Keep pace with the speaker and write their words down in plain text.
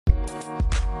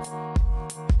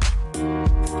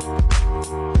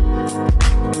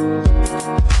Hey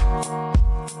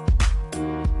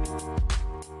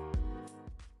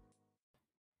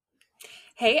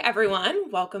everyone,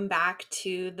 welcome back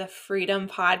to the Freedom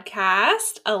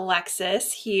Podcast.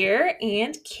 Alexis here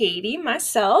and Katie,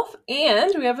 myself,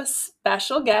 and we have a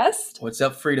special guest. What's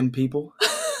up, Freedom people?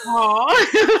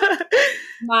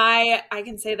 I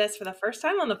can say this for the first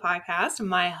time on the podcast,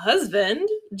 my husband,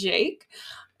 Jake,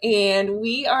 and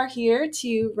we are here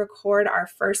to record our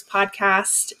first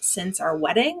podcast since our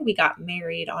wedding. We got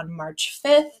married on March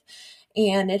 5th,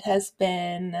 and it has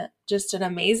been just an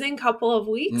amazing couple of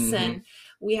weeks, and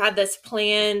we had this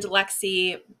planned.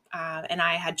 Lexi and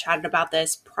I had chatted about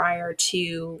this prior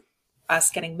to us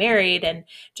getting married and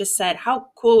just said, how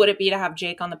cool would it be to have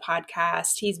Jake on the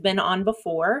podcast? He's been on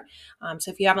before.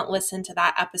 So if you haven't listened to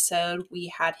that episode, we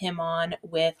had him on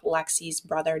with Lexi's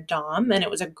brother, Dom, and it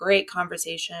was a great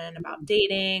conversation about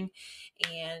dating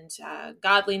and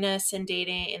godliness in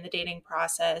dating, in the dating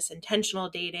process, intentional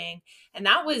dating. And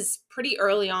that was pretty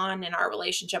early on in our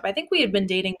relationship. I think we had been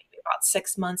dating maybe about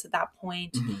 6 months at that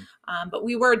point. But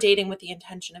we were dating with the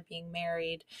intention of being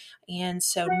married. And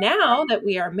so now that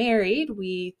we are married,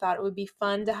 we thought it would be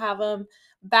fun to have him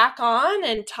back on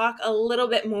and talk a little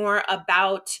bit more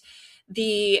about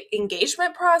the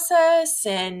engagement process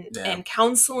and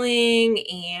counseling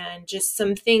and just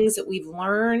some things that we've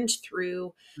learned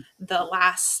through the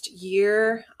last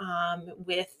year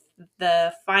with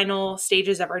the final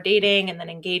stages of our dating and then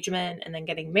engagement and then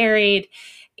getting married,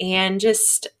 and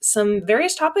just some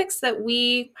various topics that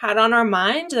we had on our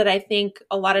mind that I think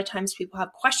a lot of times people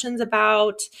have questions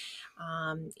about.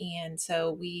 And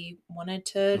so we wanted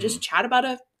to just chat about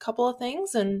a couple of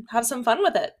things and have some fun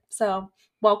with it. So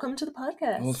welcome to the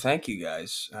podcast. Well, thank you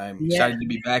guys. I'm excited to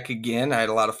be back again. I had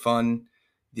a lot of fun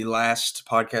the last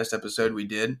podcast episode we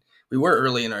did. We were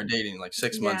early in our dating, like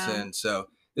 6 months in. So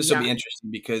this will be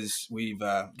interesting because we've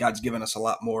God's given us a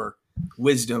lot more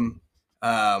wisdom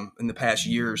in the past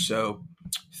year or so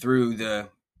through the,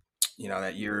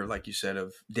 that year, like you said,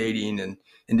 of dating and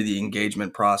into the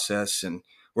engagement process. And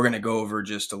we're going to go over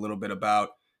just a little bit about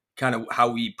kind of how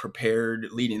we prepared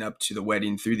leading up to the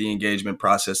wedding through the engagement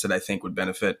process that I think would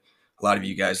benefit a lot of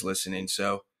you guys listening.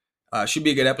 So should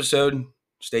be a good episode.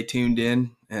 Stay tuned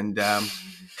in, and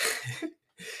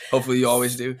hopefully you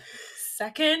always do.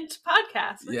 Second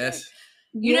podcast. Yes.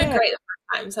 You did great the first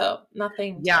time, so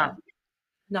nothing to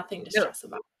stress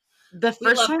about. The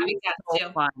first time was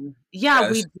so fun.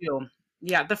 Yeah, we do.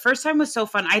 Yeah, the first time was so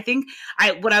fun. I think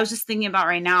what I was just thinking about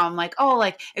right now, I'm like,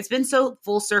 it's been so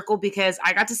full circle because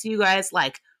I got to see you guys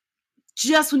like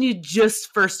just when you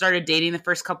just first started dating, the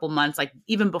first couple months, like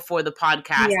even before the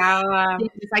podcast. Yeah.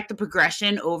 It's like the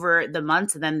progression over the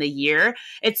months and then the year.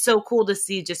 It's so cool to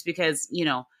see just because,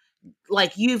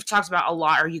 like you've talked about a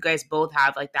lot, or you guys both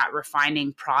have like that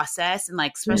refining process, and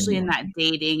like especially in that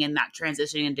dating and that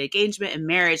transitioning into engagement and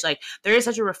marriage, like there is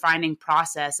such a refining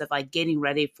process of like getting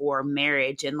ready for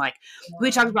marriage. And like we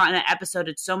talked about in an episode,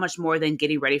 it's so much more than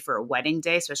getting ready for a wedding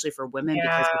day, especially for women, because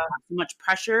we have so much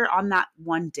pressure on that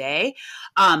one day.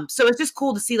 So it's just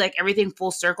cool to see like everything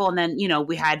full circle. And then,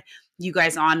 we had you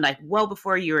guys on like well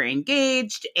before you were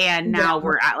engaged, and now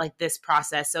we're at like this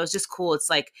process. So it's just cool. It's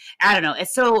like, I don't know.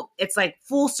 It's like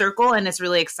full circle, and it's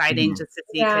really exciting just to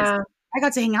see, because I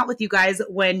got to hang out with you guys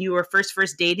when you were first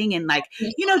dating, and like,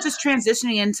 just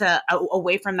transitioning into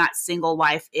away from that single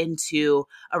life into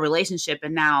a relationship.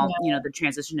 And now, the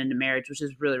transition into marriage, which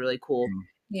is really, really cool.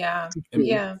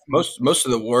 Most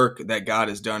of the work that God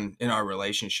has done in our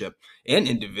relationship and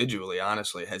individually,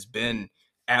 honestly, has been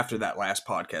after that last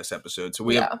podcast episode. So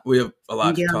we have a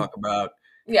lot to talk about.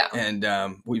 Yeah. And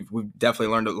we've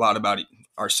definitely learned a lot about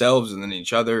ourselves and then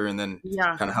each other, and then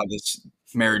kind of how this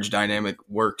marriage dynamic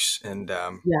works. And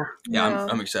I'm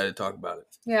excited to talk about it.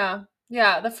 Yeah.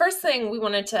 Yeah. The first thing we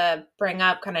wanted to bring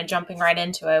up, kind of jumping right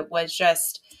into it, was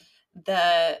just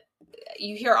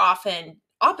you hear often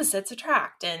opposites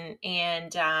attract, and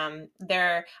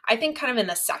they're, I think, kind of in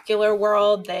the secular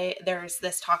world, there's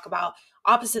this talk about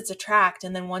opposites attract,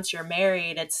 and then once you're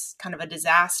married, it's kind of a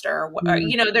disaster, or,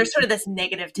 there's sort of this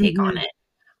negative take on it.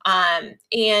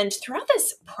 And throughout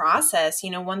this process,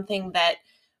 one thing that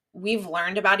we've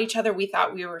learned about each other, we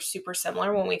thought we were super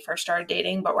similar when we first started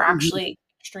dating, but we're actually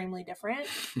extremely different.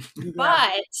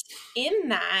 But in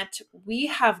that, we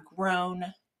have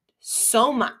grown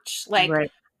so much. Like,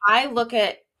 I look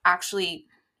at actually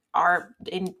our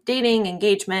dating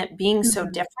engagement being so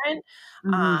different,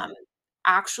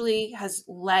 actually has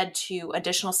led to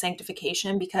additional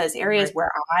sanctification, because areas where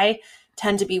I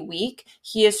tend to be weak,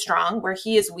 he is strong. Where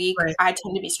he is weak, I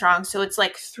tend to be strong. So it's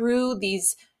like through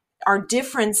our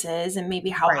differences and maybe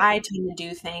how I tend to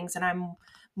do things, and I'm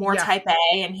more type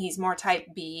A and he's more type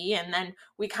B. And then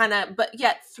we kind of, but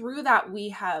yet through that, we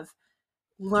have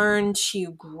learned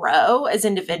to grow as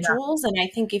individuals. And I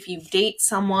think if you date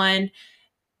someone,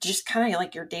 just kind of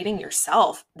like you're dating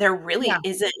yourself, there really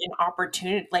isn't an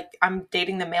opportunity. Like I'm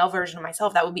dating the male version of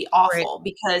myself. That would be awful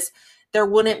because there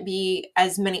wouldn't be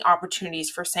as many opportunities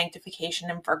for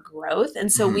sanctification and for growth.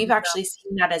 And so we've actually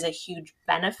seen that as a huge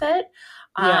benefit.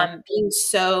 Being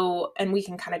so, and we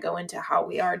can kind of go into how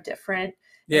we are different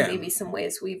and maybe some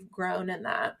ways we've grown in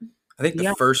that. I think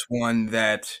the first one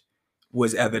that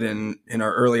was evident in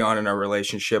our early on in our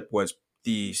relationship was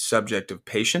the subject of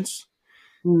patience.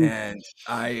 And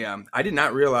I did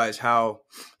not realize how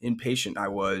impatient I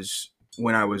was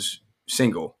when I was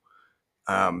single.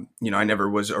 I never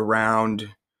was around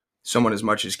someone as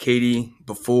much as Katie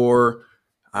before.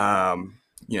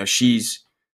 She's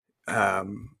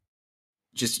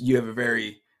just, you have a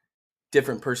very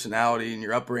different personality in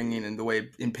your upbringing and the way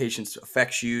impatience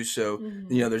affects you. So,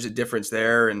 there's a difference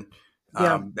there. And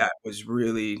that was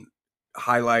really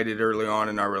highlighted early on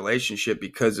in our relationship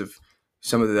because of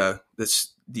some of I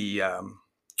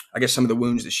guess some of the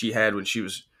wounds that she had when she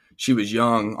was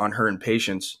young on her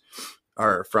impatience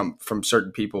or from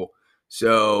certain people.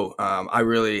 So I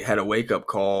really had a wake up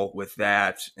call with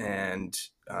that. And,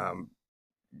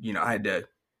 I had to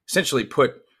essentially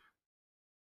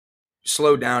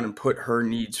slow down and put her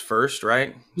needs first.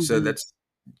 Right. So that's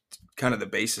kind of the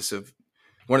basis of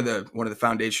one of the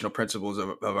foundational principles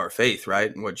of our faith.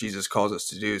 Right. And what Jesus calls us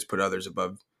to do is put others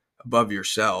above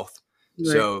yourself.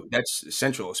 Right. So that's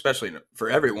essential, especially for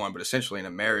everyone, but essentially in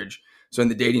a marriage. So in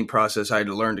the dating process, I had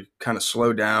to learn to kind of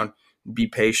slow down, be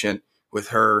patient with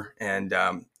her. And,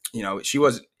 she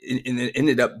wasn't, it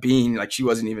ended up being like, she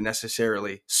wasn't even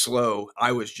necessarily slow.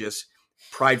 I was just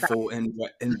prideful in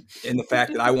the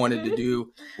fact that I wanted to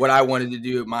do what I wanted to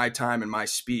do at my time and my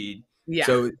speed. Yeah.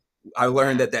 So I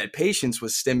learned that patience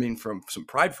was stemming from some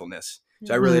pridefulness.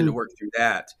 So I really had to work through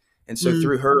that. And so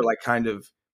through her, like kind of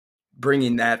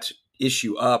bringing that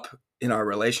issue up in our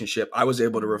relationship, I was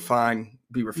able to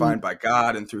be refined by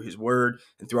God and through his word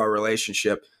and through our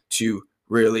relationship to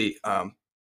really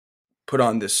put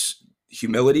on this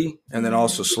humility and then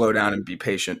also slow down and be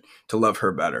patient to love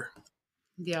her better.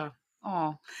 Yeah.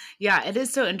 Oh, yeah, it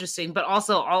is so interesting. But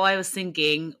also all I was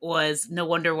thinking was no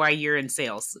wonder why you're in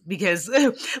sales, because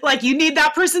like you need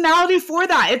that personality for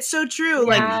that. It's so true.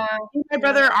 Like my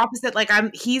brother are opposite. Like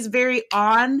he's very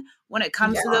on when it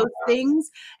comes to those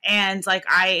things. And like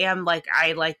I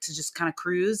like to just kind of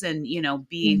cruise and,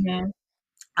 be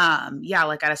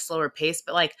like at a slower pace.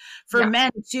 But like for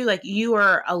men too, like you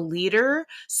are a leader,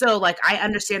 so like I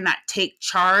understand that take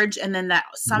charge, and then that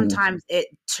sometimes it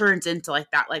turns into like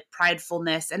that like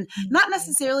pridefulness, and not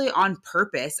necessarily on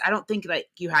purpose. I don't think like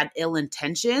you had ill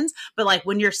intentions, but like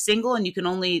when you're single and you can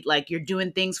only like you're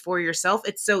doing things for yourself,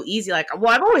 it's so easy like,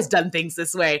 well, I've always done things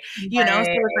this way, so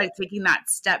it's like taking that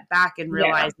step back and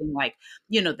realizing like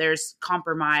there's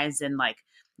compromise and like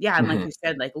and like you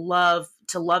said, like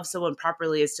to love someone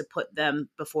properly is to put them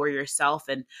before yourself.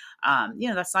 And,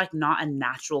 that's like not a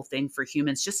natural thing for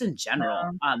humans just in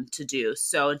general, to do.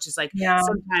 So it's just like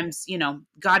sometimes,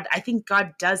 I think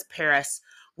God does pair us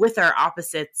with our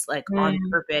opposites, like on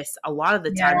purpose a lot of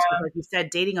the times. But like you said,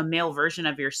 dating a male version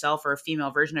of yourself or a female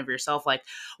version of yourself, like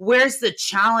where's the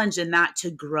challenge in that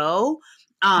to grow?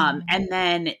 And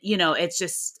then, it's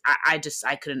just,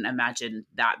 I couldn't imagine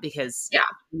that because I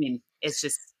mean, it's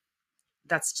just,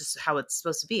 that's just how it's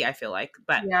supposed to be, I feel like.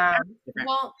 But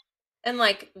well, and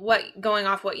like going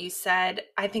off what you said,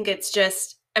 I think it's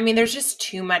just, there's just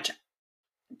too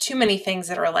many things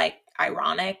that are like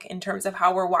ironic in terms of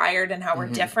how we're wired and how we're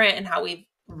different and how we've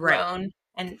grown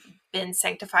and been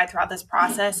sanctified throughout this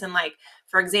process. And like,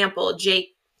 for example,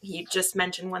 Jake, he just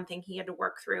mentioned one thing he had to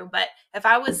work through, but if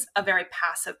I was a very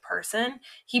passive person,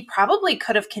 he probably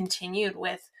could have continued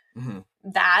with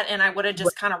that, and I would have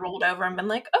just kind of rolled over and been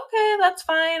like, okay, that's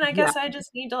fine. I guess I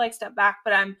just need to like step back,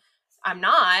 but I'm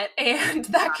not. And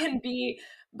that can be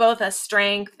both a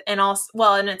strength and also,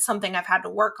 and it's something I've had to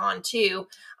work on too,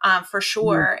 for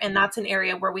sure. And that's an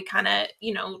area where we kind of,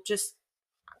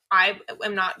 I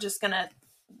am not just going to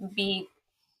be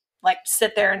like,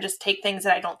 sit there and just take things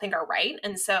that I don't think are right.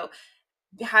 And so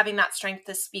having that strength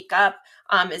to speak up,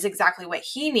 is exactly what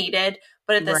he needed.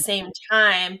 But at the same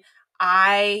time,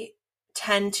 I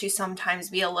tend to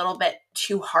sometimes be a little bit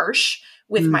too harsh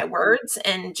with my words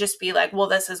and just be like, well,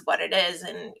 this is what it is.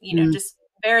 And, just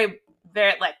very,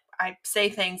 very, like I say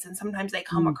things and sometimes they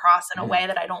come across in a way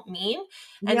that I don't mean.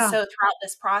 And so throughout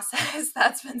this process,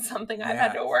 that's been something I've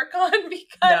had to work on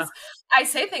because I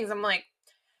say things, I'm like,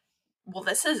 well,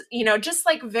 this is, just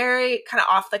like very kind of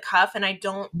off the cuff, and I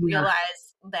don't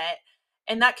realize that.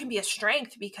 And that can be a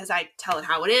strength because I tell it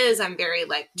how it is. I'm very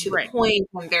like to the point.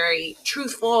 I'm very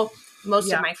truthful.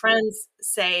 Most of my friends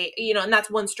say, and that's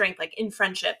one strength, like in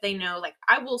friendship, they know, like,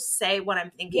 I will say what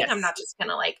I'm thinking. Yes. I'm not just going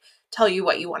to like tell you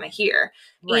what you want to hear.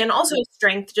 Right. And also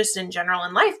strength just in general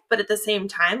in life. But at the same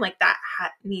time, like that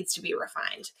needs to be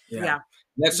refined. Yeah.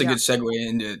 That's a good segue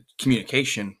into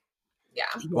communication. Yeah.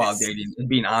 While dating and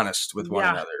being honest with one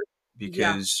another,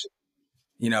 because,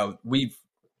 we've,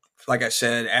 like I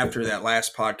said, after that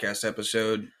last podcast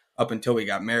episode, up until we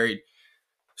got married,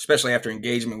 especially after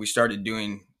engagement, we started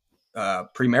doing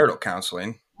premarital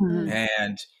counseling,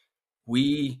 and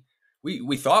we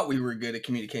thought we were good at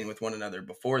communicating with one another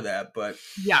before that, but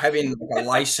having a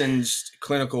licensed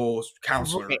clinical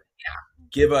counselor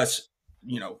give us,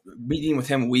 meeting with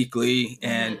him weekly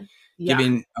and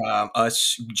giving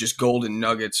us just golden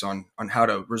nuggets on how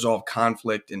to resolve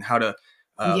conflict and how to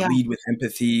lead with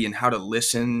empathy and how to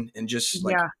listen, and just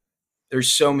like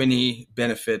there's so many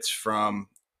benefits from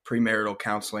premarital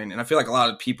counseling. And I feel like a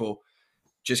lot of people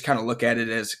just kind of look at it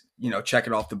as, check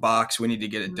it off the box. We need to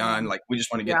get it done. Like we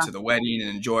just want to get to the wedding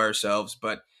and enjoy ourselves.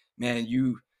 But man,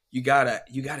 you gotta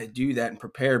do that and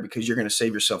prepare, because you're going to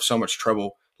save yourself so much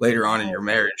trouble later on in your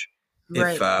marriage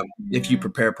if you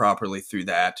prepare properly through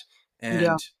that.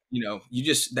 And, you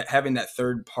just having that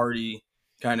third party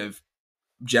kind of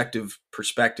objective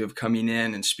perspective coming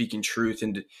in and speaking truth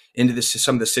into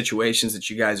some of the situations that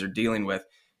you guys are dealing with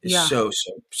is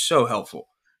so helpful.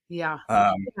 Yeah.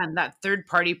 And that third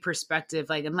party perspective,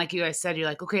 like, and like you guys said, you're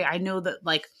like, okay, I know that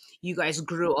like you guys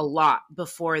grew a lot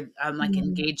before like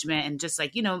engagement, and just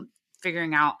like,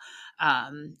 figuring out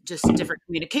just different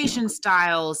communication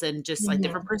styles and just like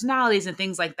different personalities and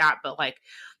things like that. But like,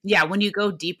 when you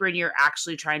go deeper and you're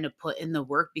actually trying to put in the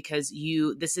work, because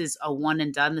this is a one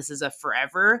and done, this is a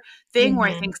forever thing, where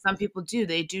I think some people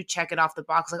they do check it off the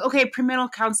box, like, okay,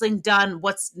 premarital counseling done,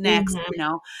 what's next,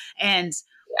 and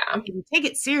if you take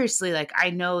it seriously, like I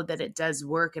know that it does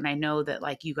work, and I know that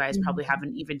like you guys probably have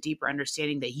an even deeper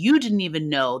understanding that you didn't even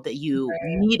know that you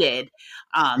needed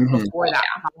before that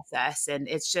process. And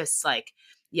it's just like,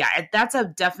 that's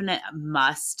a definite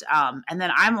must. And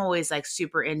then I'm always like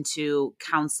super into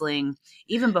counseling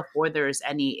even before there's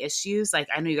any issues. Like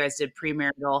I know you guys did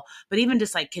premarital, but even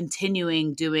just like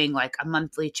continuing doing like a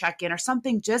monthly check-in or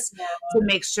something, just to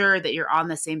make sure that you're on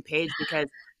the same page, because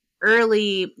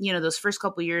early, those first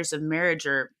couple years of marriage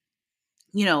are,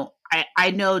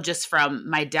 I know just from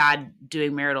my dad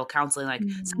doing marital counseling, like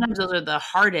sometimes those are the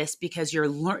hardest, because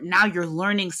now you're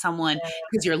learning someone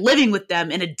because you're living with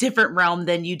them in a different realm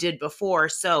than you did before.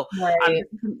 So,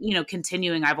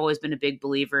 continuing, I've always been a big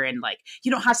believer in like,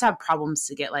 you don't have to have problems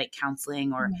to get like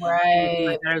counseling or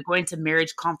going to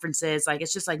marriage conferences. Like,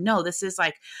 it's just like, no, this is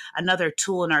like another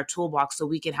tool in our toolbox so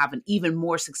we can have an even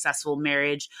more successful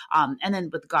marriage. And then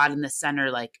with God in the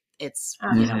center, like it's,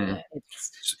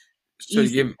 it's, so to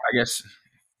give, I guess,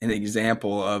 an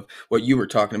example of what you were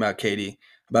talking about, Katie,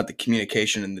 about the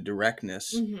communication and the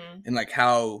directness, and like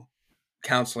how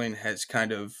counseling has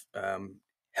kind of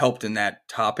helped in that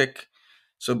topic.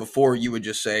 So before you would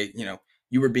just say,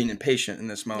 you were being impatient in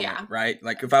this moment, right?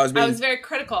 Like if I was very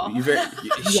critical.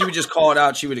 She would just call it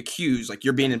out. She would accuse, like,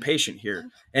 you're being impatient here.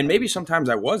 And maybe sometimes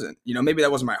I wasn't, maybe that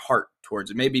wasn't my heart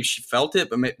towards it. Maybe she felt it,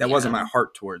 but that wasn't my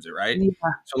heart towards it, right? Yeah.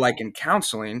 So like in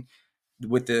counseling,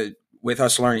 with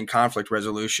us learning conflict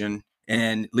resolution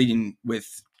and leading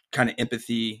with kind of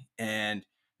empathy and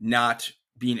not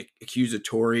being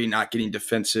accusatory, not getting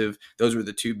defensive. Those were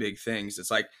the two big things.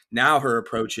 It's like now her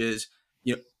approach is,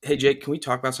 hey, Jake, can we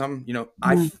talk about something?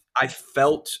 I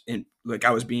felt like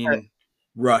I was being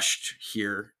rushed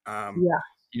here. I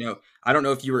don't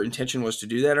know if your intention was to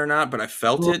do that or not, but I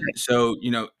felt it. So,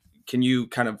 can you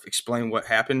kind of explain what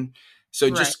happened? So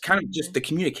just kind of just the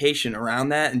communication around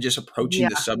that and just approaching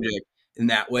the subject in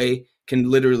that way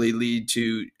can literally lead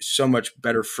to so much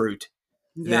better fruit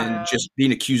than just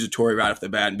being accusatory right off the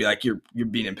bat and be like, you're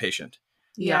being impatient.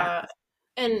 Yeah.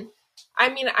 And I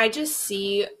mean, I just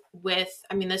see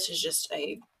this is just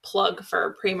a plug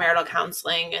for premarital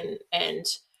counseling and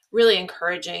really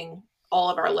encouraging all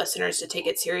of our listeners to take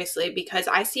it seriously, because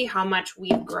I see how much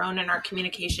we've grown in our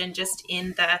communication just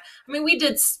we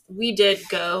did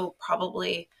go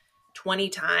probably 20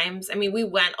 times. I mean, we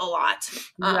went a lot.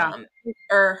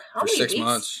 Or how for many 6 weeks?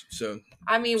 months. So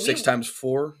six times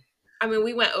 4. I mean,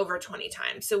 we went over 20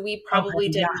 times. So we probably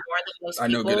did more than most people. I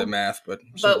know good at math, but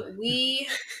we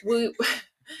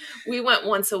we went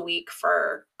once a week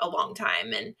for a long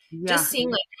time, and just seeing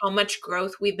like how much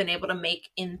growth we've been able to make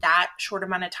in that short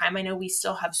amount of time. I know we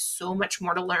still have so much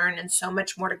more to learn and so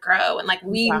much more to grow. And like,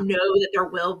 we know that there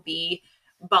will be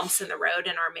bumps in the road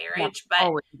in our marriage,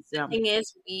 but the thing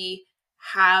is, we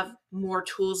have more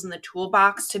tools in the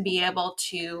toolbox to be able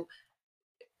to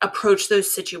approach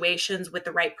those situations with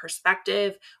the right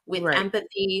perspective, with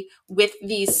empathy, with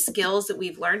these skills that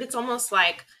we've learned. It's almost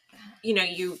like, you know,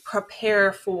 you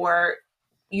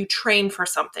train for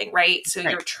something, right? So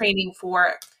you're training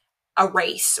for a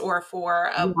race or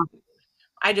for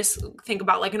I just think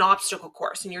about like an obstacle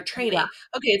course, and you're training.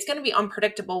 Okay, it's going to be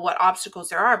unpredictable what obstacles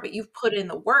there are, but you've put in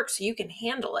the work so you can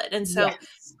handle it. And so,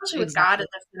 especially with God at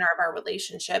the center of our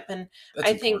relationship, and that's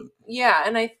I think,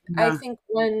 important. I think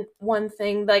one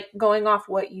thing, like going off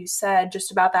what you said,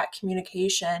 just about that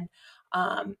communication,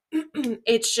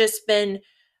 it's just been,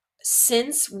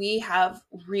 since we have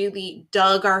really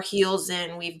dug our heels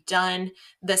in, we've done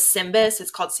the SYMBIS,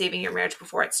 it's called Saving Your Marriage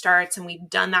Before It Starts, and we've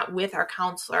done that with our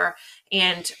counselor,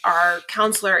 and our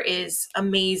counselor is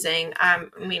amazing. I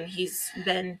mean, he's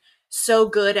been so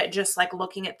good at just like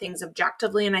looking at things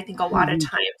objectively, and I think a lot of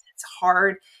times it's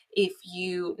hard if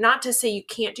you, not to say you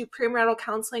can't do premarital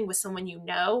counseling with someone you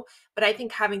know, but I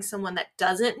think having someone that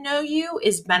doesn't know you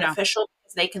is beneficial.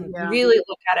 They can really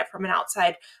look at it from an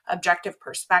outside objective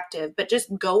perspective. But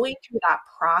just going through that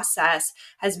process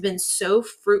has been so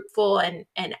fruitful and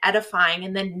edifying.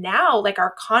 And then now, like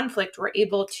our conflict, we're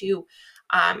able to,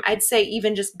 I'd say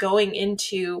even just going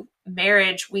into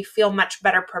marriage, we feel much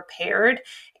better prepared.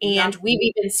 And we've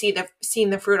even seen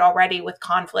the fruit already with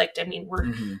conflict. I mean,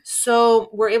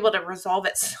 we're able to resolve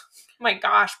it. My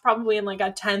gosh, probably in like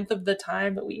a 10th of the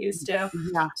time that we used to.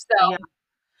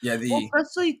 Well,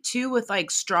 especially too with like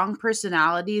strong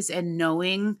personalities and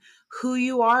knowing who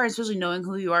you are, especially knowing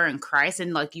who you are in Christ,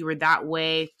 and like you were that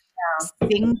way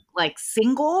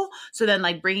single. So then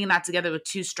like bringing that together with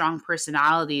two strong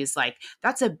personalities, like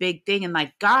that's a big thing. And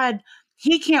like God,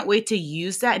 he can't wait to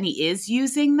use that. And he is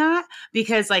using that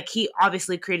because like he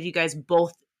obviously created you guys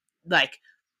both like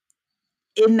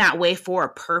in that way for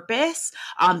a purpose,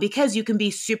 because you can be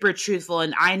super truthful.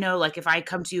 And I know, like, if I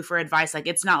come to you for advice, like,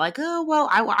 it's not like, oh, well,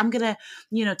 I'm going to,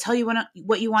 you know, tell you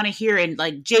what you want to hear. And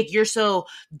like, Jake, you're so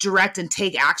direct and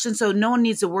take action. So no one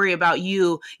needs to worry about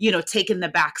you, you know, taking the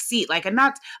back seat. Like, and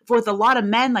not with a lot of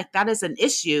men, like that is an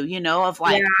issue, you know, of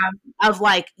like,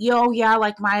 like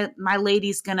my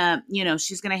lady's gonna, you know,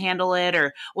 she's gonna handle it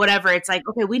or whatever. It's like,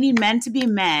 okay, we need men to be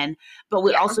men, but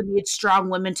we also need strong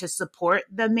women to support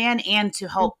the man and to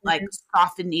help like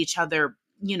soften each other,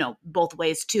 you know, both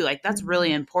ways too. Like that's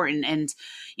really important. And,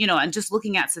 you know, and just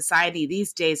looking at society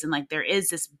these days, and like there is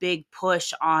this big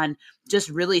push on just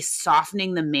really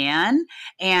softening the man,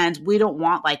 and we don't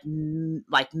want like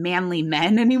manly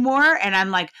men anymore. And I'm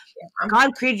like,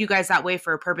 God created you guys that way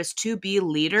for a purpose, to be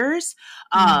leaders.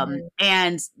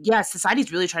 And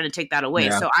society's really trying to take that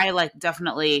away. So I like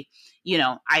definitely, you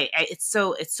know, it's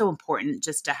so important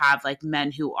just to have like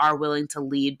men who are willing to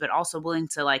lead, but also willing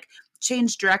to like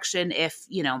change direction if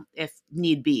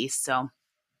need be. So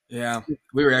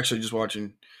we were actually just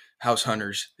watching House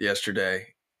Hunters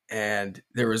yesterday, and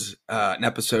there was an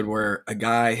episode where a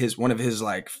guy, one of his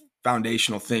like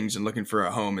foundational things in looking for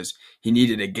a home is he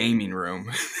needed a gaming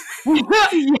room.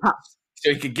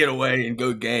 So he could get away and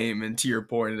go game. And to your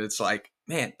point, it's like,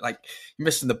 man, like you're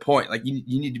missing the point. Like you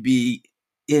need to be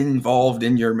involved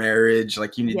in your marriage.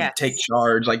 Like you need to take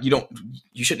charge. Like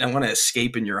you shouldn't want to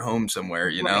escape in your home somewhere,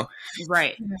 you know?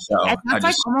 Right. So and that's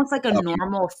like almost like a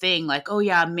normal thing. Like, oh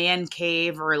yeah, man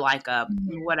cave, or like a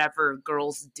whatever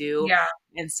girls do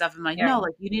and stuff. I'm like, no,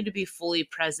 like you need to be fully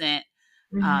present,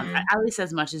 at least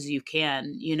as much as you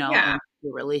can, you know, in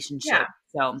your relationship.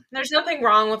 So there's nothing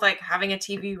wrong with like having a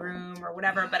TV room or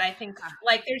whatever, but I think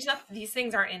like these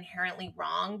things aren't inherently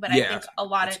wrong, but I think a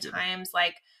lot of times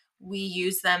like we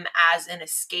use them as an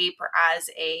escape or as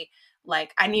a,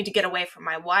 like, I need to get away from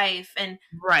my wife. And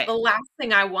the last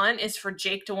thing I want is for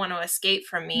Jake to want to escape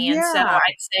from me. And so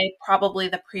I'd say probably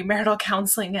the premarital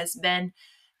counseling has been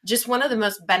just one of the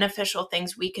most beneficial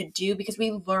things we could do, because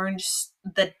we learned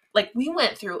that, like, we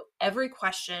went through every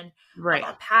question of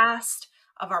our past,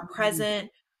 of our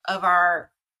present, of our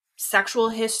sexual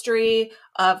history,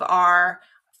 of our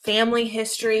family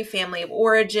history, family of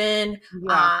origin,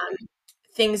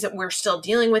 things that we're still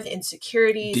dealing with,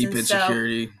 insecurities. Deep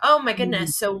insecurity. So, oh my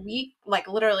goodness. So we like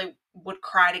literally would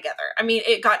cry together. I mean,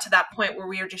 it got to that point where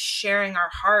we were just sharing our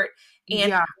heart.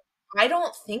 And I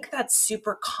don't think that's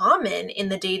super common in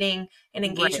the dating and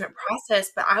engagement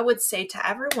process, but I would say to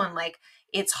everyone, like,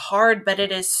 it's hard, but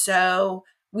it is so,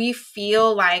 we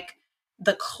feel like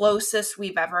the closest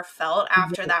we've ever felt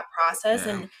after that process.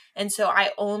 And so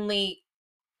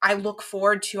I look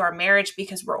forward to our marriage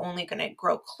because we're only going to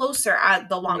grow closer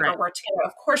the longer we're together.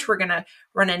 Of course, we're going to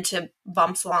run into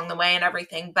bumps along the way and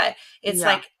everything, but it's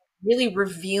like really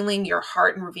revealing your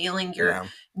heart and revealing your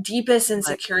deepest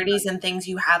insecurities and things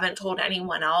you haven't told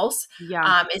anyone else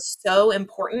is so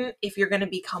important if you're going to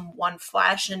become one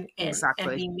flesh and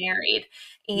be married.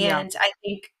 And I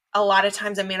think a lot of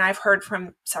times, I mean, I've heard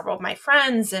from several of my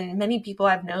friends and many people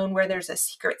I've known where there's a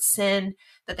secret sin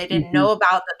that they didn't know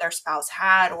about that their spouse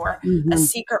had, or a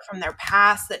secret from their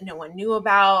past that no one knew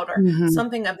about, or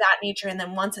something of that nature. And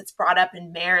then once it's brought up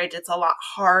in marriage, it's a lot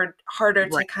harder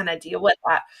to kind of deal with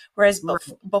that. Whereas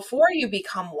before you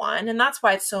become one, and that's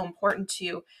why it's so important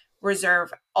to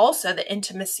reserve also the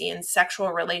intimacy and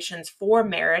sexual relations for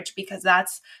marriage, because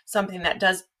that's something that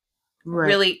does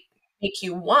really make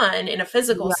you one in a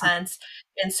physical sense.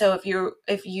 And so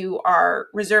if you are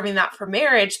reserving that for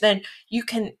marriage, then you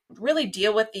can really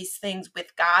deal with these things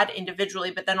with God individually,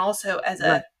 but then also as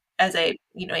a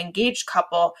engaged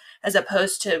couple, as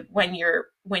opposed to when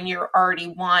you're already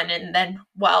one. And then,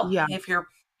 if you're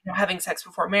having sex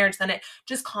before marriage, then it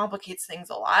just complicates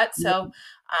things a lot. So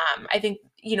I think,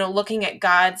 looking at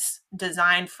God's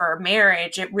design for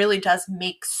marriage, it really does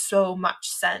make so much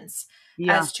sense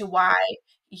as to why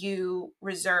you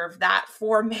reserve that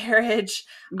for marriage.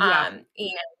 And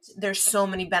there's so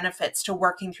many benefits to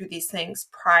working through these things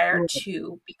prior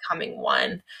to becoming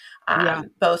one,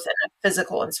 both in a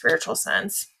physical and spiritual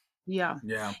sense. Reminds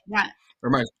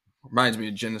me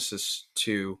of Genesis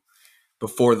 2,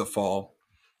 before the fall,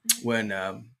 when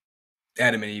Adam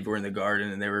and Eve were in the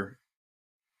garden and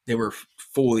they were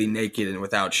fully naked and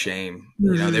without shame.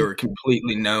 They were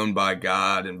completely known by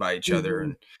God and by each other.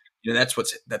 And that's what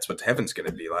heaven's going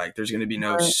to be like. There's going to be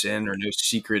no sin or no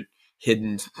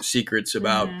hidden secrets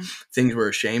about things we're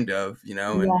ashamed of,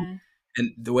 and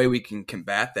the way we can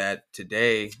combat that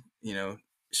today,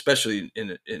 especially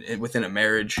within a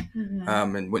marriage,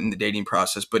 and in the dating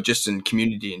process, but just in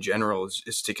community in general,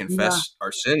 is to confess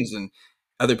our sins. And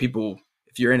other people,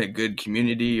 if you're in a good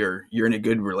community or you're in a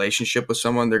good relationship with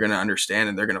someone, they're going to understand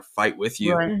and they're going to fight with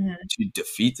you to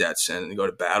defeat that sin and go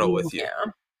to battle with you.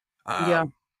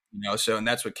 So, and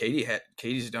that's what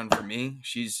Katie's done for me.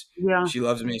 She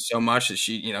loves me so much that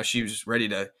she was ready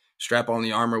to strap on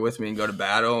the armor with me and go to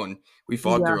battle. And we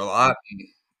fought through a lot,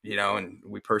 and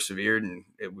we persevered and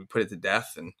we put it to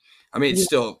death. And I mean, it's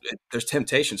still, there's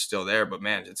temptation still there, but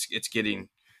man,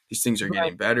 these things are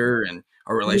getting better. And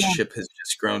our relationship has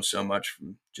just grown so much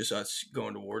from just us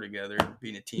going to war together and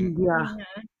being a team. And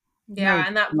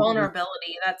that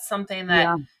vulnerability, that's something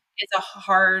that is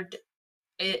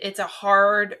it's a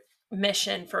hard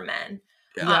mission for men,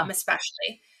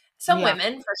 especially. Some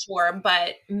women for sure,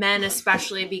 but men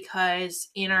especially, because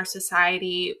in our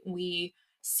society, we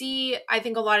see, I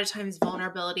think a lot of times,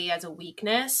 vulnerability as a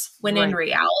weakness, when in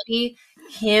reality,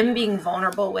 him being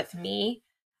vulnerable with me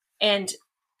and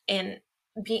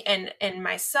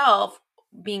myself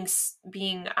being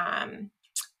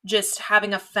just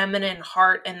having a feminine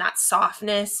heart and that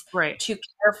softness to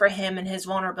care for him and his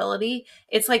vulnerability,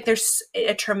 it's like there's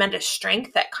a tremendous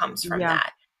strength that comes from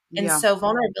that. And so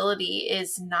vulnerability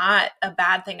is not a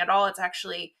bad thing at all. It's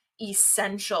actually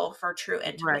essential for true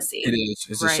intimacy. It is.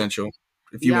 It's essential.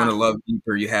 If you want to love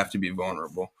deeper, you have to be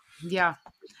vulnerable.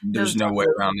 There's no way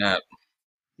around that.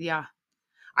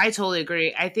 I totally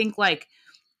agree. I think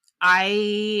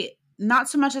not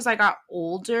so much as I got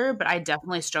older, but I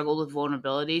definitely struggled with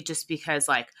vulnerability just because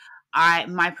my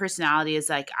personality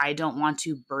is I don't want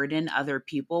to burden other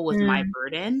people with my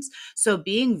burdens. So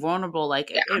being vulnerable, it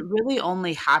really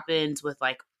only happens with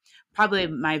probably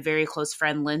my very close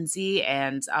friend, Lindsay,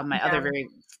 and my other very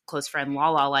close friend,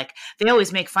 Lala. They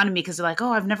always make fun of me because they're like,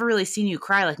 oh, I've never really seen you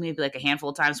cry, maybe a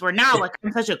handful of times, where now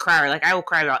I'm such a crier. I will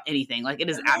cry about anything. It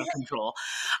is out of control.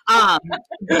 But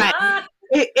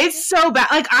it's so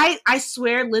bad. I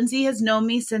swear Lindsay has known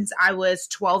me since I was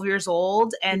 12 years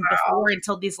old. And before,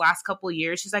 until these last couple of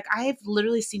years, she's like, I have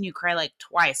literally seen you cry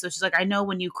twice. So she's like, I know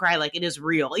when you cry, it is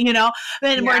real,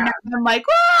 And where now I'm like,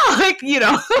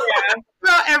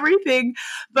 about everything.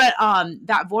 But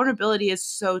that vulnerability is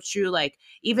so true.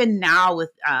 Even now with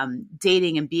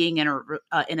dating and being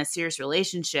in a serious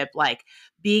relationship,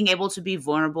 being able to be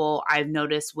vulnerable, I've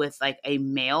noticed with a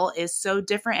male is so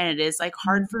different. And it is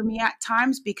hard for me at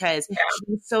times because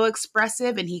he's so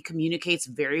expressive and he communicates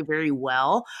very, very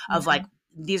well of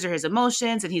these are his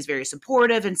emotions and he's very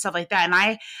supportive and stuff like that. And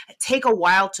I take a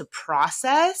while to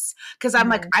process because I'm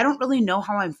like, I don't really know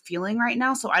how I'm feeling right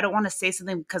now. So I don't want to say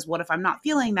something because what if I'm not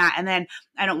feeling that? And then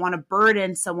I don't want to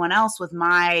burden someone else with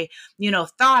my,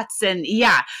 thoughts. And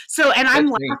so, and I'm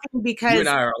laughing because you and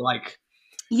I are alike.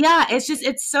 Yeah,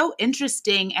 it's so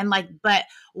interesting. And like, but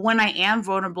when I am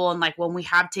vulnerable and like when we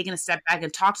have taken a step back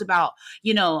and talked about,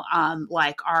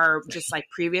 like our just like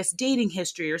previous dating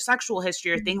history or sexual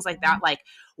history or things like that, like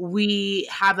we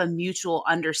have a mutual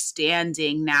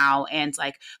understanding now, and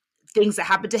like things that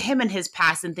happened to him in his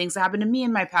past and things that happened to me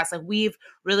in my past, like we've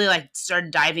really like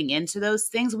started diving into those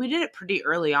things. We did it pretty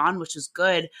early on, which is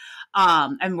good.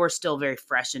 And we're still very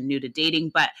fresh and new to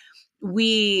dating, but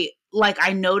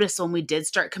I noticed when we did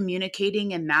start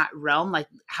communicating in that realm, like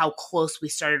how close we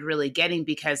started really getting,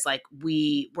 because like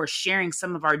we were sharing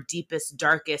some of our deepest,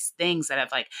 darkest things that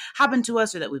have like happened to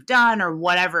us or that we've done or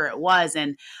whatever it was.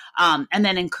 And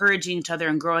then encouraging each other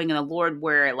and growing in the Lord,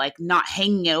 where like not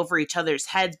hanging it over each other's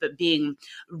heads, but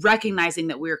recognizing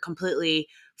that we are completely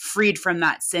freed from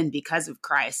that sin because of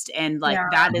Christ. And like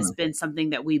that has been something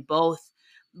that we both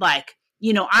like,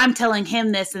 I'm telling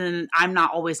him this and then I'm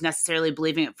not always necessarily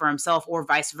believing it for himself, or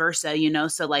vice versa,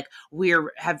 so like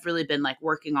have really been like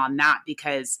working on that,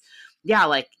 because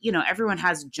everyone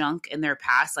has junk in their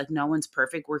past. Like no one's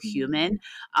perfect. We're human.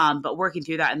 But working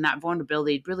through that and that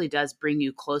vulnerability really does bring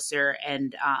you closer.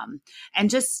 And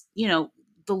just,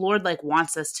 the Lord like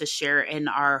wants us to share in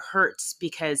our hurts,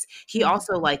 because he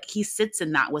also like, he sits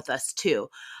in that with us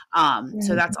too.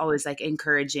 So that's always like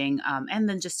encouraging. And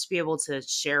then just to be able to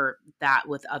share that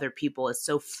with other people is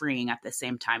so freeing at the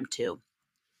same time too.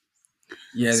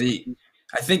 Yeah.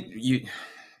 I think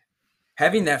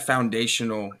having that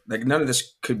foundational, like none of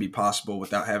this could be possible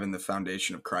without having the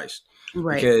foundation of Christ.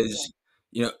 Right. Because,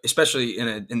 especially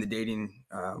in the dating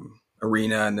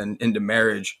arena and then into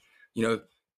marriage,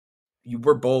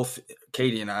 we're both,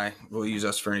 Katie and I, we'll use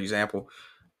us for an example.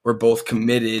 We're both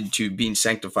committed to being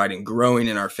sanctified and growing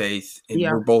in our faith. And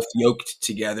we're both yoked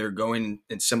together, going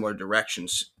in similar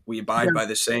directions. We abide by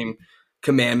the same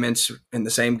commandments and the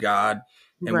same God,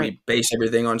 and we base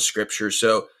everything on scripture.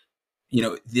 So,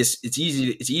 it's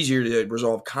easier to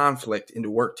resolve conflict and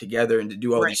to work together and to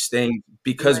do all these things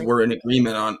because we're in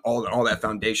agreement on all that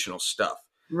foundational stuff.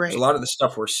 Right. So a lot of the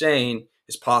stuff we're saying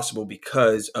is possible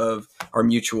because of our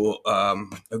mutual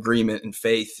agreement and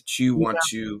faith to want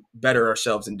to better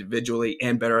ourselves individually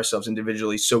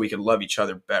so we can love each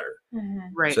other better.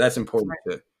 Right. So that's important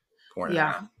to point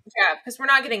out. Yeah, because we're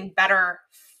not getting better.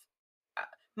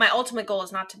 My ultimate goal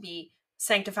is not to be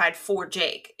sanctified for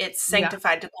Jake. It's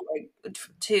sanctified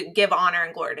to give honor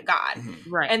and glory to God.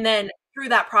 Right. And then through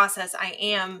that process,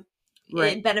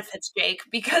 it benefits Jake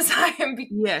because I am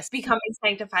becoming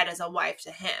sanctified as a wife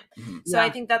to him. So I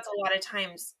think that's a lot of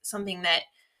times something that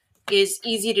is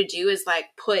easy to do, is like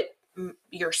put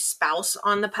your spouse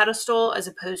on the pedestal as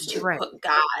opposed to put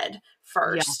God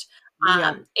first.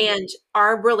 And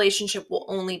our relationship will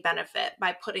only benefit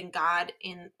by putting God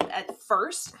in at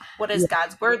first. What does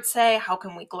God's word say? How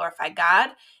can we glorify God?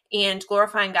 And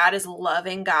glorifying God is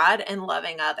loving God and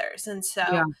loving others. And so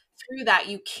through that,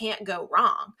 you can't go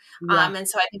wrong. And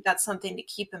so I think that's something to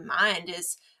keep in mind,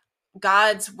 is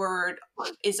God's word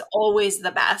is always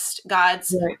the best.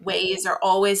 God's ways are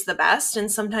always the best. And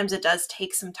sometimes it does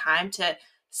take some time to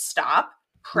stop,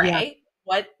 pray.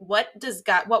 What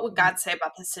would God say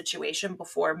about this situation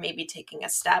before maybe taking a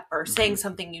step or saying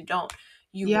something you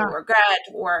will regret,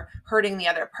 or hurting the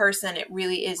other person. It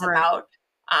really is about,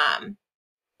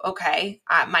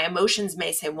 my emotions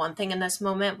may say one thing in this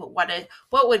moment, but what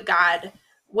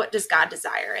does God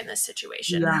desire in this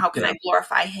situation? How can I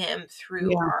glorify him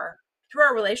through our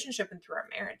relationship and through our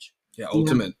marriage? Yeah.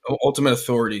 Ultimate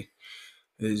authority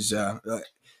is,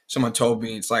 someone told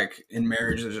me it's like in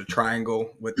marriage, there's a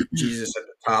triangle with Jesus at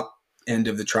the top end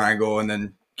of the triangle. And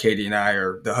then Katie and I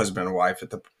are the husband and wife at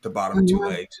the bottom of two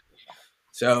legs.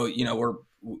 So,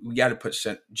 we got to put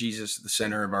Jesus at the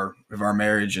center of our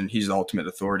marriage, and he's the ultimate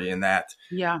authority in that.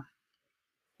 Yeah.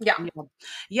 And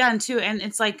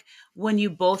it's like when you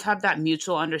both have that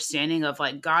mutual understanding of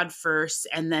like God first,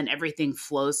 and then everything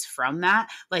flows from that,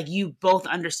 like you both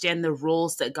understand the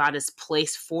rules that God has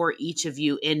placed for each of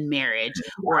you in marriage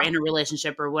or in a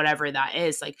relationship or whatever that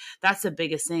is. Like that's the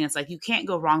biggest thing. It's like you can't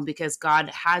go wrong because God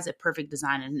has a perfect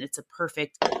design, and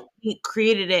he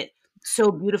created it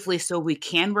so beautifully so we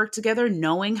can work together,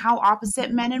 knowing how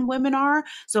opposite men and women are.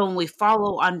 So when we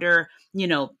follow under,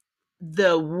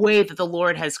 the way that the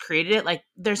Lord has created it, like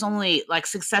there's only like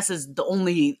success is the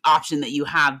only option that you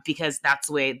have because that's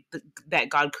the way that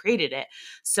God created it.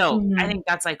 So I think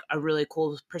that's like a really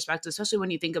cool perspective, especially when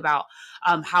you think about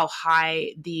how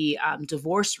high the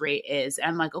divorce rate is.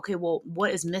 And like, okay, well,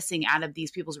 what is missing out of these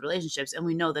people's relationships? And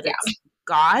we know that it's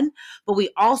God, but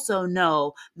we also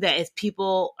know that if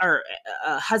people are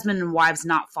husband and wives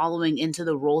not following into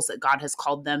the roles that God has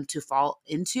called them to fall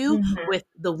into, with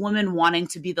the woman wanting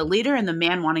to be the leader and the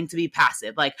man wanting to be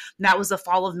passive, like that was the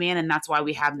fall of man, and that's why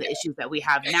we have the issues that we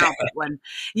have now. But when,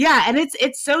 and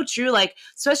it's so true. Like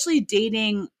especially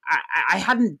dating, I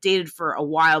hadn't dated for a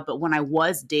while, but when I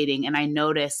was dating and I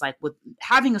noticed like with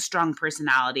having a strong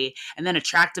personality and then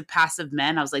attractive passive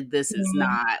men, I was like, this is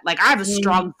not like, I have a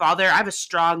strong father. I have a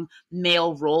strong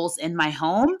male roles in my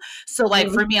home. So like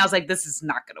for me, I was like, this is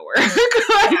not going to work.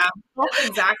 That's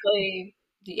exactly.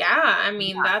 Yeah. I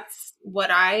mean, that's what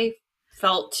I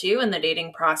felt too in the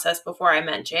dating process before I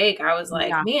met Jake. I was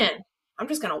like, man, I'm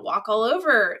just going to walk all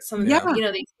over some, these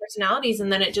personalities.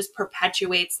 And then it just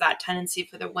perpetuates that tendency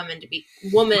for the woman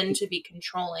to be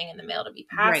controlling and the male to be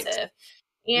passive.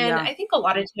 Right. And I think a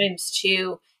lot of times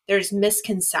too, there's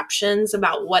misconceptions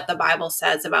about what the Bible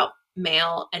says about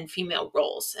male and female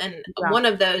roles. And one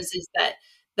of those is that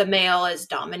the male is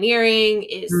domineering,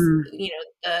 is,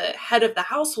 the head of the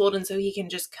household. And so he can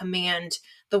just command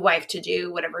the wife to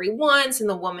do whatever he wants. And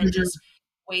the woman just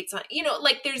waits on,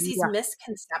 like there's these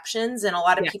misconceptions, and a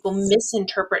lot of people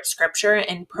misinterpret scripture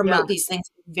and promote these things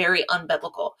very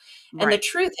unbiblical. And the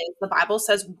truth is the Bible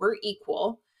says we're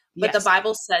equal, but the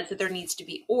Bible says that there needs to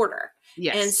be order.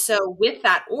 And so with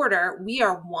that order, we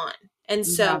are one. And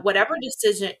so whatever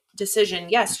decision,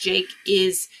 yes, Jake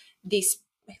is the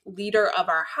leader of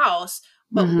our house,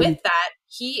 but with that,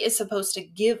 he is supposed to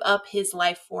give up his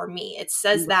life for me. It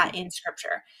says that in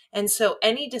scripture. And so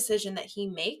any decision that he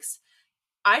makes,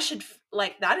 I should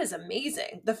like, that is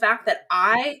amazing. The fact that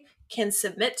I can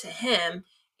submit to him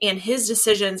and his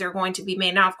decisions are going to be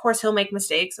made. Now, of course, he'll make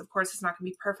mistakes. Of course, it's not going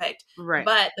to be perfect. Right.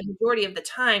 But the majority of the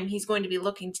time, he's going to be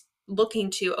looking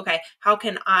to, okay, how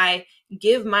can I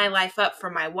give my life up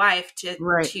for my wife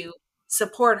to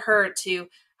support her, to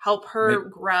help her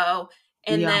grow.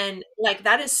 And then like,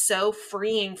 that is so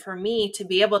freeing for me to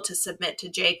be able to submit to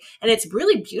Jake. And it's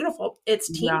really beautiful. It's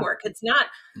teamwork. It's not,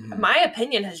 my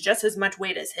opinion has just as much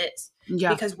weight as his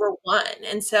because we're one.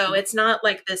 And so it's not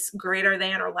like this greater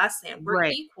than or less than. We're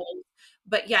equal,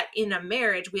 but yet in a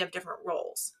marriage, we have different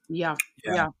roles. Yeah.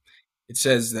 It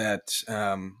says that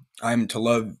I'm to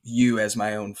love you as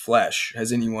my own flesh.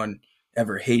 Has anyone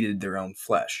ever hated their own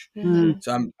flesh?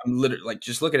 So I'm literally like,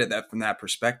 just looking at that from that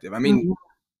perspective. I mean,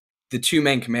 the two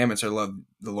main commandments are love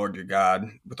the Lord your God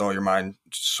with all your mind,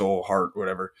 soul, heart,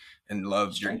 whatever, and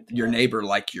love your neighbor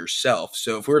like yourself.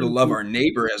 So if we're to love our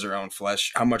neighbor as our own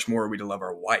flesh, how much more are we to love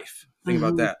our wife? Think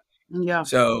about that. Yeah.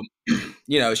 So,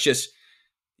 it's just,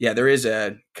 there is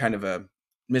a kind of a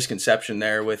misconception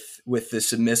there with the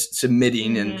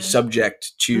submitting and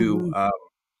subject to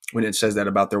when it says that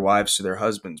about their wives to their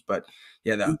husbands. But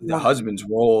the husband's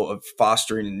role of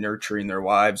fostering and nurturing their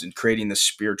wives and creating the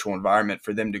spiritual environment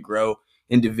for them to grow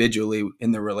individually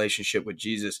in their relationship with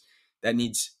Jesus, that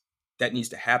needs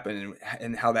to happen.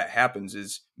 And how that happens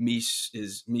is me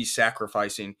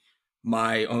sacrificing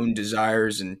my own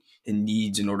desires and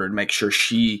needs in order to make sure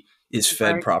she is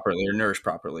fed properly or nourished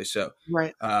properly. So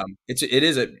it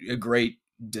is a great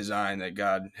design that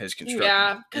God has constructed.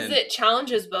 Yeah, because it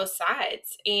challenges both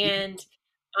sides. And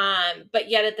but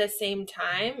yet at the same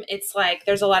time, it's like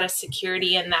there's a lot of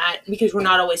security in that because we're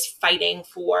not always fighting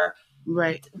for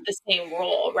the same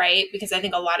role, right? Because I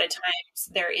think a lot of times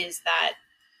there is that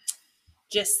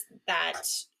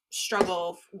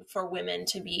struggle for women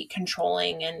to be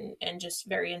controlling and just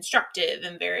very instructive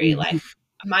and very like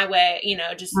my way,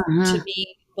 just to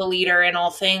be the leader in all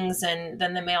things. And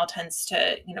then the male tends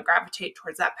to, gravitate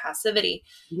towards that passivity.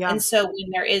 And so when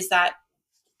there is that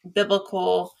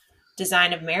biblical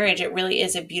design of marriage, it really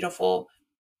is a beautiful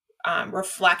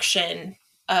reflection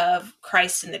of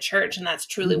Christ in the church. And that's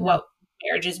truly what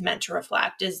marriage is meant to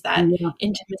reflect, is that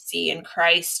intimacy in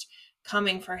Christ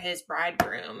coming for his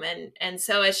bridegroom. And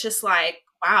so it's just like,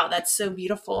 wow, that's so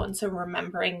beautiful. And so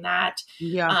remembering that,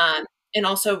 and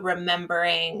also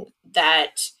remembering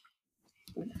that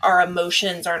our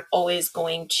emotions aren't always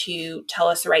going to tell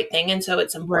us the right thing. And so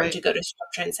it's important to go to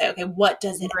scripture and say, okay, what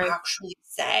does it actually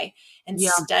say, and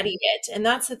study it. And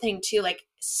that's the thing too, like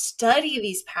study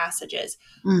these passages,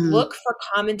 look for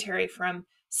commentary from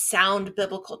sound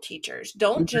biblical teachers.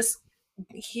 Don't just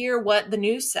hear what the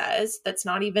news says that's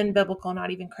not even biblical,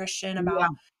 not even Christian about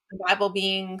the Bible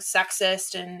being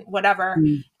sexist and whatever,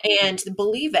 and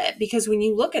believe it. Because when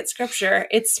you look at scripture,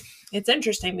 it's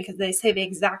interesting because they say the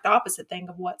exact opposite thing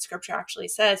of what scripture actually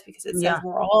says, because it says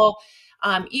we're all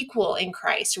equal in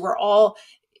Christ. We're all,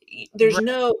 there's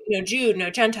no Jew, no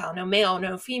Gentile, no male,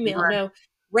 no female, no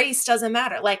race, doesn't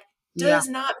matter. Like, does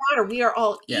not matter. We are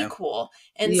all equal.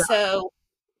 And so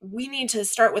we need to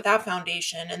start with that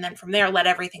foundation, and then from there, let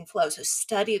everything flow. So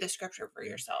study the scripture for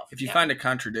yourself. If you find a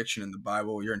contradiction in the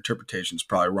Bible, your interpretation is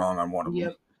probably wrong on one of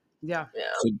them. Yeah.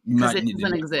 So you might need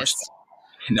to exist.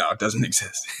 No, it doesn't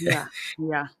exist.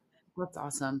 Yeah. That's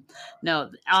awesome. No,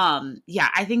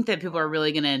 I think that people are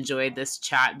really going to enjoy this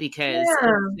chat because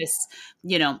this,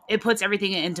 it puts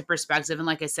everything into perspective. And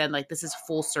like I said, like, this is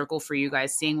full circle for you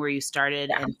guys, seeing where you started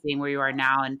and seeing where you are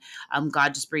now. And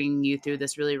God just bringing you through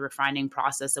this really refining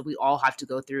process that we all have to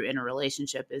go through in a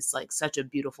relationship is like such a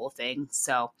beautiful thing.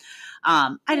 So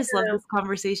I just love this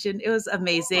conversation. It was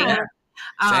amazing.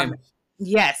 Same.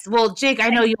 Yes. Well, Jake, I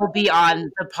know you'll be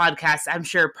on the podcast, I'm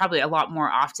sure, probably a lot more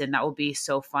often. That will be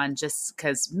so fun just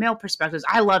because male perspectives,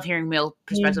 I love hearing male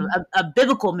perspective, a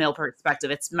biblical male perspective.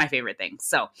 It's my favorite thing.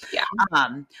 So,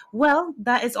 well,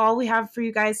 that is all we have for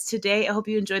you guys today. I hope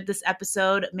you enjoyed this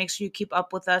episode. Make sure you keep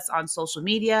up with us on social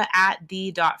media at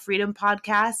the.freedom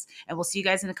podcast. And we'll see you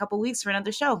guys in a couple weeks for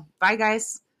another show. Bye,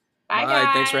 guys. Bye,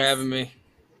 guys. Thanks for having me.